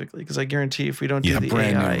specifically, because I guarantee if we don't do the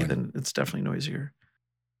AI, then it's definitely noisier.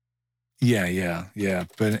 Yeah.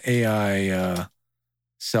 But an AI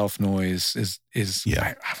self noise is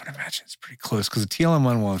I would imagine it's pretty close, because the TLM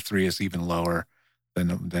 113 is even lower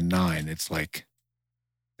than 9. It's like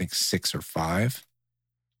I think 6 or 5,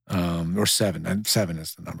 or 7. And 7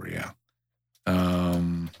 is the number. Yeah.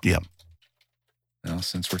 Now,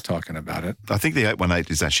 since we're talking about it, I think the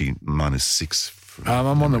 818 is actually -6.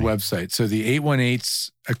 I'm on the website. So the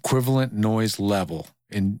 818's equivalent noise level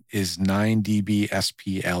is 9 dB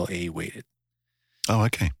SPLA weighted. Oh,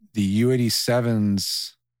 okay. The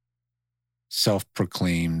U87's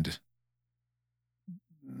self-proclaimed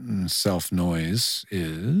self-noise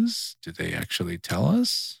is, did they actually tell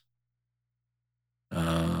us?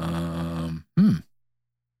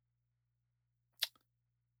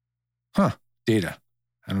 Data.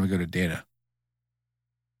 How do we go to data?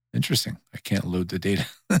 Interesting. I can't load the data.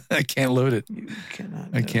 I can't load it. You cannot.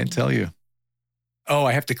 I can't tell you. Oh,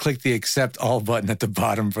 I have to click the accept all button at the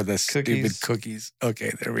bottom for the stupid cookies.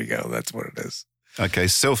 Okay, there we go. That's what it is. Okay,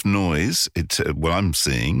 self noise. What I'm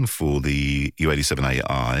seeing for the U87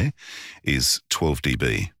 AI is 12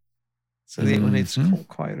 dB. So the 818's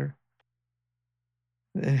quieter.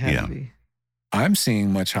 It had to be. I'm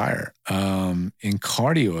seeing much higher. In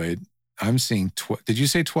cardioid, I'm seeing. Did you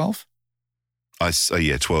say 12?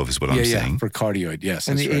 12 is what I'm seeing. For cardioid, yes.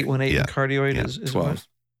 And the 818 in cardioid is 12. What?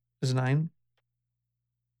 Is 9?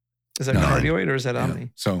 Is that cardioid or is that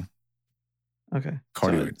omni? So, okay.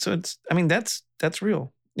 Cardioid. So it's, that's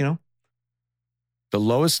real, The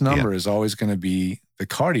lowest number is always going to be the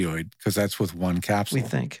cardioid, because that's with one capsule. We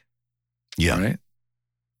think. Yeah. Right?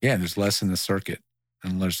 Yeah, there's less in the circuit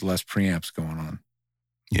and there's less preamps going on.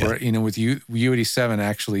 Yeah. Or, with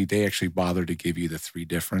U87, they actually bother to give you the 3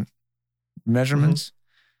 different measurements. Mm-hmm.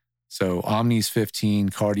 So Omni's 15,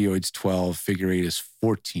 Cardioid's 12, Figure 8 is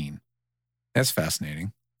 14. That's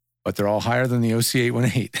fascinating. But they're all higher than the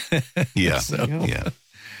OC818. Yeah.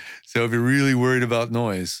 So if you're really worried about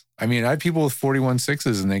noise, I have people with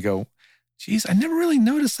 41.6s and they go, geez, I never really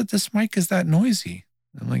noticed that this mic is that noisy.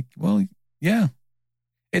 I'm like, well, yeah.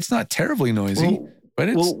 It's not terribly noisy. But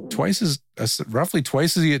it's roughly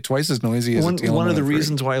twice as noisy as a TLM. One of the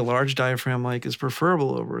reasons why a large diaphragm mic is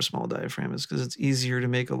preferable over a small diaphragm is because it's easier to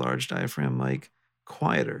make a large diaphragm mic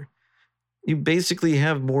quieter. You basically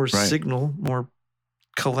have more signal, more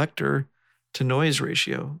collector to noise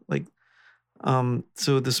ratio.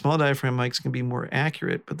 So the small diaphragm mics can be more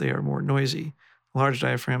accurate, but they are more noisy. Large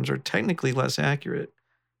diaphragms are technically less accurate,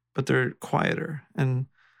 but they're quieter. And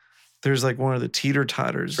there's one of the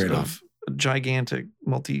teeter-totters of a gigantic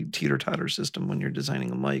multi-teeter-totter system when you're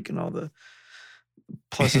designing a mic and all the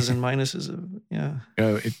pluses and minuses of,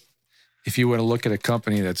 If you want to look at a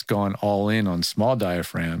company that's gone all in on small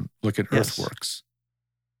diaphragm, look at Earthworks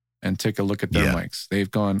and take a look at their mics.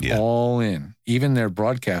 They've gone all in. Even their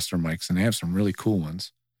broadcaster mics, and they have some really cool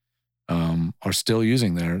ones, are still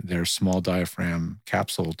using their small diaphragm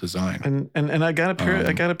capsule design. And I got a pair.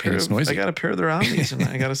 I got a pair of their Omnis, and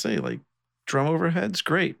I got to say, drum overheads,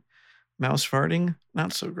 great. Mouse farting,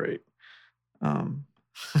 not so great.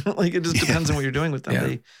 It just depends on what you're doing with them.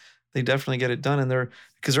 Yeah. They definitely get it done, and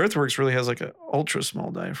because Earthworks really has an ultra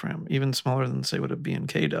small diaphragm, even smaller than say what a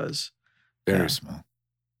B&K does. Very small.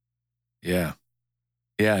 Yeah.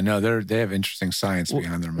 Yeah, no, they have interesting science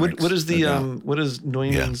behind their mics. What is the what does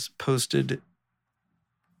Neumann's posted,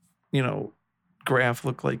 graph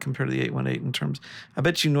look like compared to the 818 in terms? I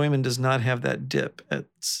bet you Neumann does not have that dip at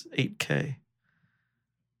 8K.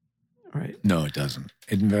 Right. No, it doesn't.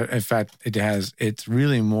 In fact, it's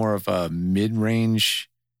really more of a mid-range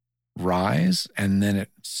rise, and then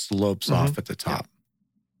it slopes off at the top.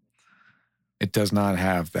 It does not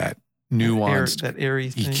have that nuanced that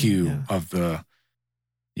airy EQ of the.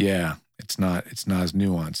 Yeah, it's not as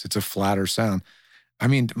nuanced. It's a flatter sound. I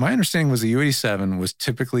mean, my understanding was the U87 was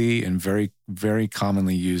typically and very, very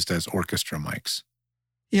commonly used as orchestra mics.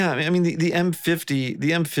 Yeah, I mean the M50.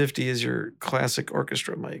 The M50 is your classic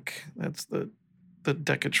orchestra mic. That's the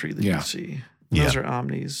Decatree that you see. Those are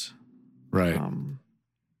Omnis. Right.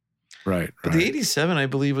 Right. But the 87, I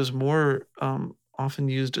believe, was more often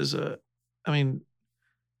used as a. I mean,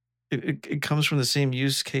 it comes from the same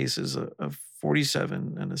use case as a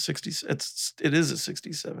 47 and a 60. It is a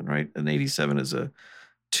 67, right? An 87 is a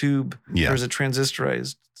tube. Yeah. There's a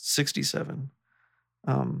transistorized 67.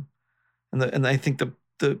 And I think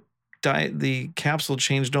the capsule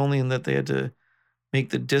changed only in that they had to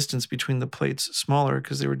make the distance between the plates smaller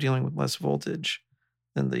because they were dealing with less voltage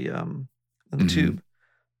than the tube.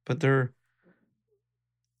 But they're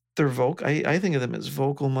vocal. I think of them as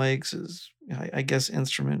vocal mics, as I guess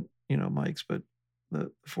instrument mics, but the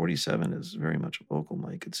 47 is very much a vocal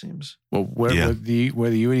mic, it seems. Well, where the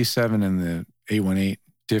U87 and the 818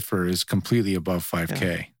 differ is completely above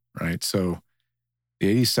 5K, right? So the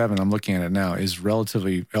 87, I'm looking at it now, is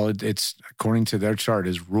relatively, it's according to their chart,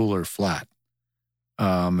 is ruler flat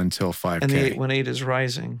until 5K. And the 818 is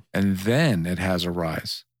rising. And then it has a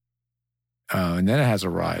rise.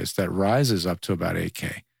 That rises up to about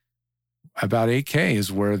 8K. About 8K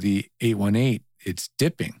is where the 818, it's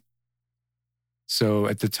dipping. So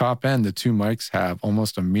at the top end, the two mics have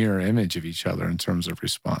almost a mirror image of each other in terms of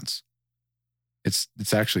response. It's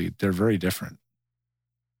actually, they're very different.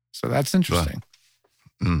 So that's interesting.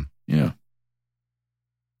 Yeah.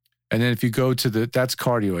 And then if you go to that's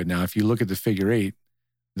cardioid. Now, if you look at the figure 8,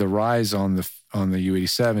 the rise on the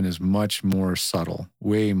U87 is much more subtle,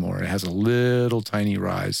 way more. It has a little tiny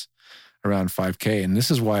rise around 5K. And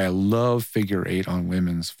this is why I love figure 8 on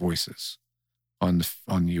women's voices on the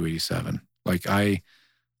U87. Like I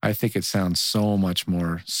think it sounds so much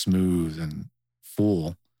more smooth and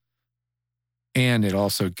full. And it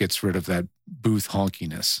also gets rid of that booth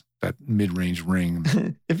honkiness, that mid-range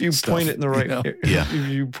ring. If you point it in the right way. Yeah. If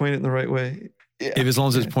you point it in the right way. Yeah. If as long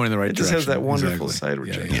as it's pointing in the right direction. It just has that wonderful side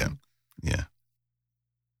rejection. Yeah.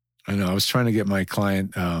 I know. I was trying to get my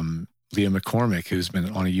client, Leah McCormick, who's been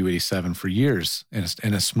on a U87 for years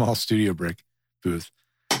in a small studio brick booth,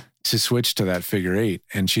 to switch to that figure 8.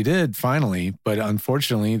 And she did finally, but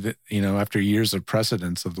unfortunately, after years of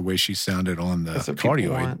precedence of the way she sounded on the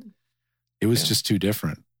cardioid, it was just too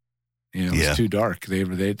different. It was too dark.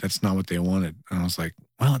 That's not what they wanted. And I was like,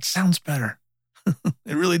 well, it sounds better.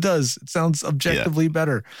 It really does. It sounds objectively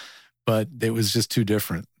better, but it was just too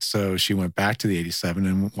different. So she went back to the 87,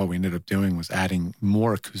 and what we ended up doing was adding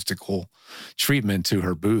more acoustical treatment to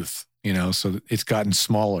her booth, so it's gotten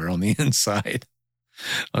smaller on the inside,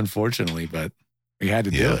 unfortunately, but we had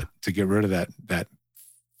to do it to get rid of that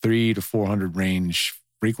 300 to 400 range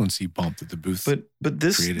frequency bump that the booth but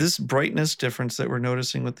this created. This brightness difference that we're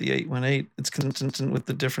noticing with the 818, it's consistent with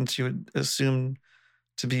the difference you would assume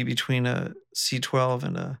to be between a C12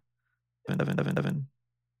 and a 7.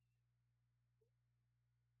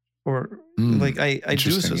 Or I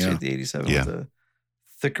do associate the 87 with a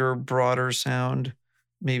thicker, broader sound,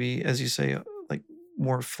 maybe, as you say, like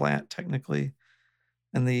more flat technically,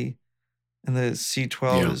 and the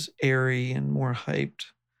C12 is airy and more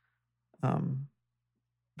hyped.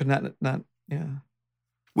 But not.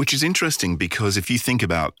 Which is interesting because if you think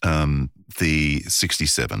about the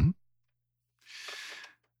 67,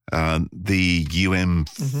 the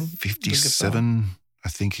UM57, I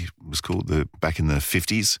think it was called back in the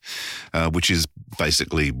 50s, which is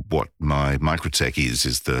basically what my Microtech is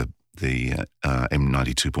the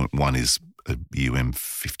M92.1 is a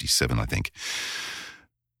UM57, I think.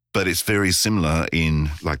 But it's very similar in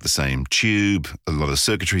like the same tube. A lot of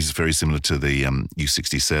circuitry is very similar to the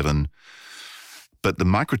U67. But the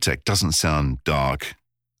Microtech doesn't sound dark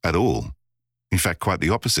at all. In fact, quite the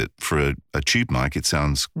opposite. For a tube mic, it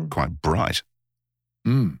sounds quite bright.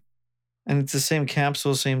 Mm. And it's the same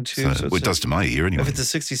capsule, same tube. So it does to my ear anyway. If it's a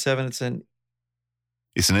 67, it's an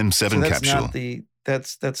M7 capsule.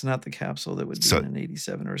 That's not the capsule that would be in an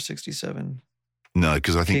 87 or a 67. No,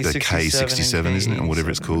 because I think the K67, isn't it, or whatever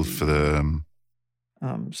it's called for the.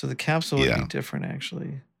 So the capsule would be different,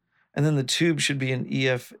 actually. And then the tube should be an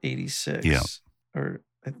EF86. Yeah. Or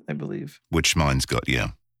I believe. Which mine's got,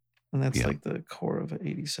 yeah. And that's like the core of an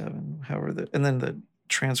 87. And then the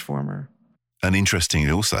transformer. And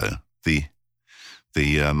interestingly also, the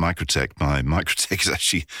Microtech by Microtech is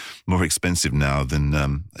actually more expensive now than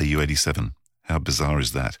a U87. How bizarre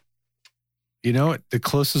is that? You know, the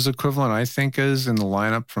closest equivalent I think is in the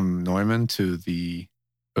lineup from Neumann to the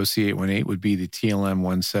OC818 would be the TLM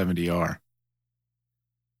 170R.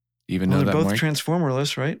 Even know they're that, both Mike?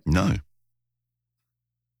 transformerless, right? No.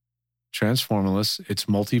 Transformerless. It's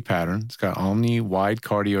multi-pattern. It's got omni, wide,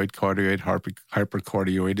 cardioid,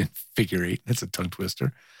 hypercardioid, and figure 8. That's a tongue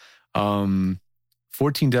twister. 14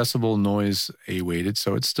 decibel noise A-weighted,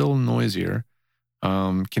 so it's still noisier.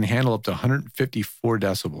 Can handle up to 154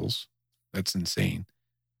 decibels. That's insane.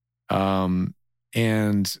 And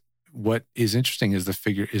what is interesting is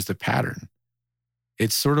the pattern.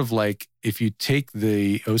 It's sort of like if you take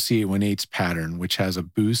the OC818's pattern, which has a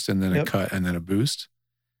boost and then a cut and then a boost,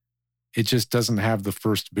 it just doesn't have the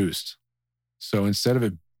first boost. So instead of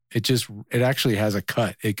it actually has a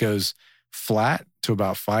cut. It goes flat to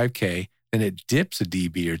about 5K, then it dips a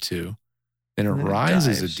dB or two, then it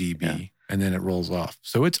rises a dB, and then it rolls off.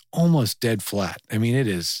 So it's almost dead flat. I mean, it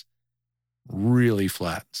is really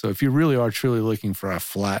flat. So if you really are truly looking for a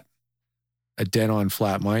dead-on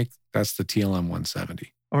flat mic, that's the TLM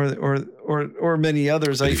 170. Or many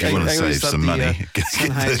others. If you want to save some money,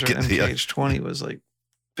 Sennheiser MKH20 was like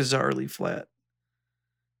bizarrely flat.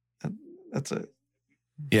 That's a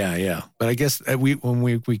yeah. But I guess when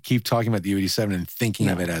we keep talking about the U87 and thinking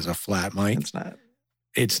of it as a flat mic,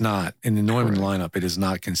 it's not. In the Neumann lineup, it is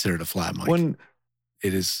not considered a flat mic.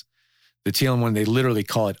 It is the TLM1. They literally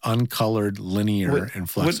call it uncolored, linear, and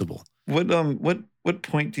flexible. What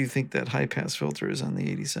point do you think that high pass filter is on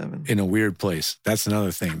the 87? In a weird place. That's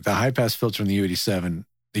another thing. The high pass filter in the U87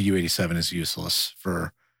 is useless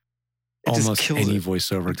for almost any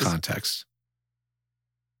voiceover context.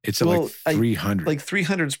 It's like 300. Like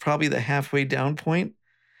 300 is probably the halfway down point.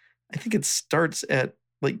 I think it starts at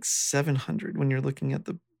like 700 when you're looking at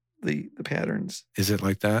the patterns. Is it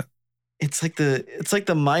like that? It's like the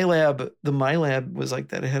MyLab. The MyLab was like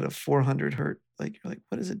that. It had a 400 hertz. Like you're like,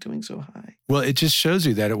 what is it doing so high? Well, it just shows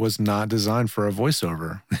you that it was not designed for a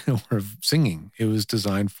voiceover or singing. It was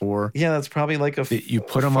designed for that's probably like you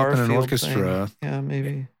put them up in an orchestra. Thing. Yeah,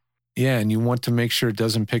 maybe. Yeah, and you want to make sure it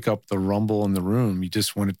doesn't pick up the rumble in the room. You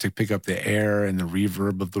just want it to pick up the air and the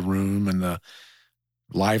reverb of the room and the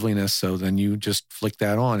liveliness. So then you just flick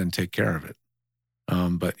that on and take care of it.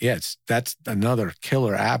 But yeah, that's another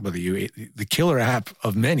killer app of the killer app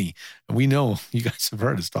of many. And we know you guys have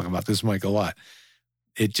heard us talk about this mic a lot.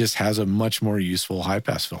 It just has a much more useful high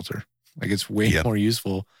pass filter. Like it's way more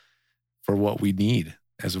useful for what we need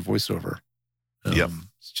as a voiceover.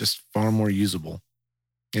 It's just far more usable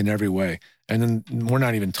in every way. And then we're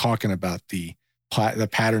not even talking about the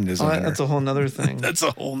pattern designer. That's a whole nother thing. That's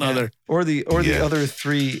a whole nother. Yeah. Or the other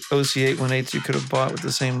 3 OC818s you could have bought with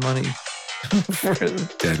the same money.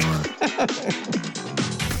 Dead on.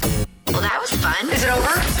 Well, that was fun. Is it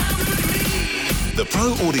over? The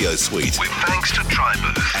Pro Audio Suite, with thanks to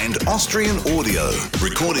TriBooth and Austrian Audio.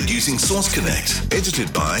 Recorded using Source Connect.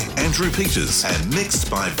 Edited by Andrew Peters and mixed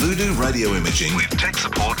by Voodoo Radio Imaging with tech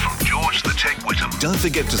support from George the Tech Whittam. Don't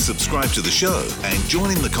forget to subscribe to the show and join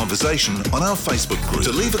in the conversation on our Facebook group.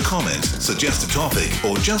 To leave a comment, suggest a topic,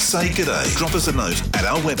 or just say g'day, drop us a note at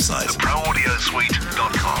our website,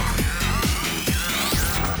 theproaudiosuite.com.